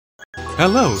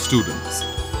Hello students!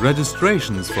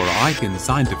 Registrations for iKen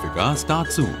Scientifica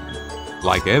start soon.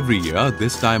 Like every year,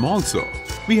 this time also,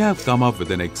 we have come up with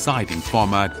an exciting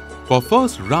format for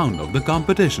first round of the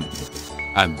competition.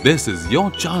 And this is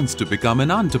your chance to become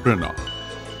an entrepreneur.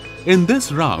 In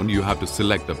this round, you have to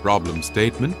select a problem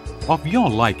statement of your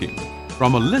liking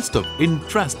from a list of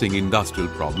interesting industrial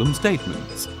problem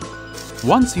statements.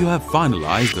 Once you have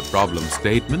finalized the problem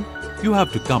statement, you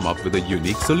have to come up with a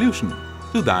unique solution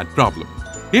to that problem.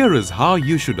 Here is how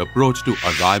you should approach to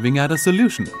arriving at a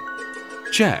solution.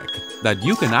 Check that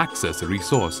you can access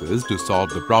resources to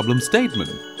solve the problem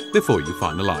statement before you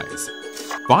finalize.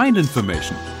 Find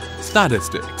information,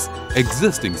 statistics,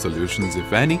 existing solutions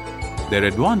if any, their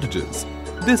advantages,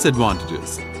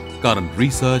 disadvantages, current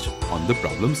research on the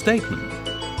problem statement.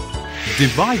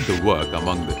 Divide the work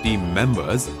among the team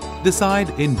members. Decide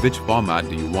in which format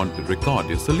do you want to record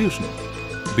your solution,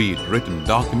 be it written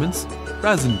documents,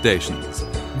 presentations,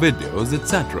 videos,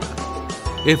 etc.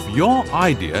 If your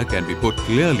idea can be put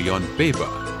clearly on paper,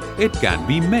 it can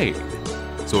be made.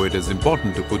 So it is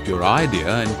important to put your idea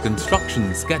and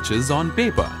construction sketches on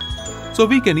paper so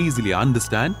we can easily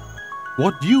understand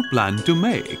what you plan to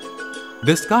make.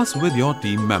 Discuss with your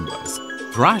team members.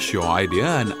 Thrash your idea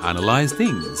and analyze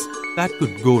things that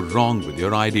could go wrong with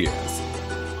your ideas.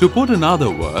 To put in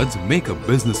other words, make a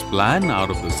business plan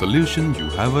out of the solution you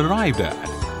have arrived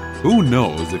at. Who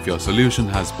knows, if your solution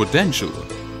has potential,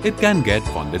 it can get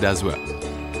funded as well.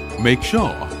 Make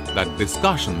sure that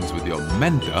discussions with your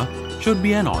mentor should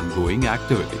be an ongoing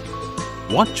activity.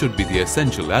 What should be the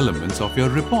essential elements of your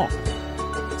report?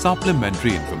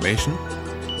 Supplementary information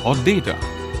or data,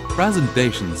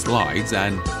 presentation slides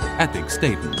and ethics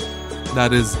statement,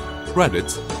 that is,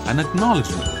 credits and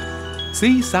acknowledgement.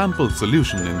 See sample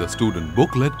solution in the student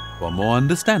booklet for more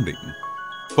understanding.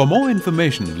 For more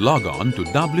information, log on to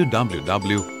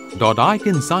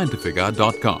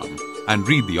www.ikenscientifica.com and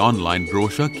read the online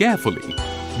brochure carefully.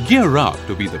 Gear up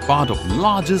to be the part of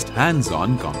largest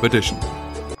hands-on competition.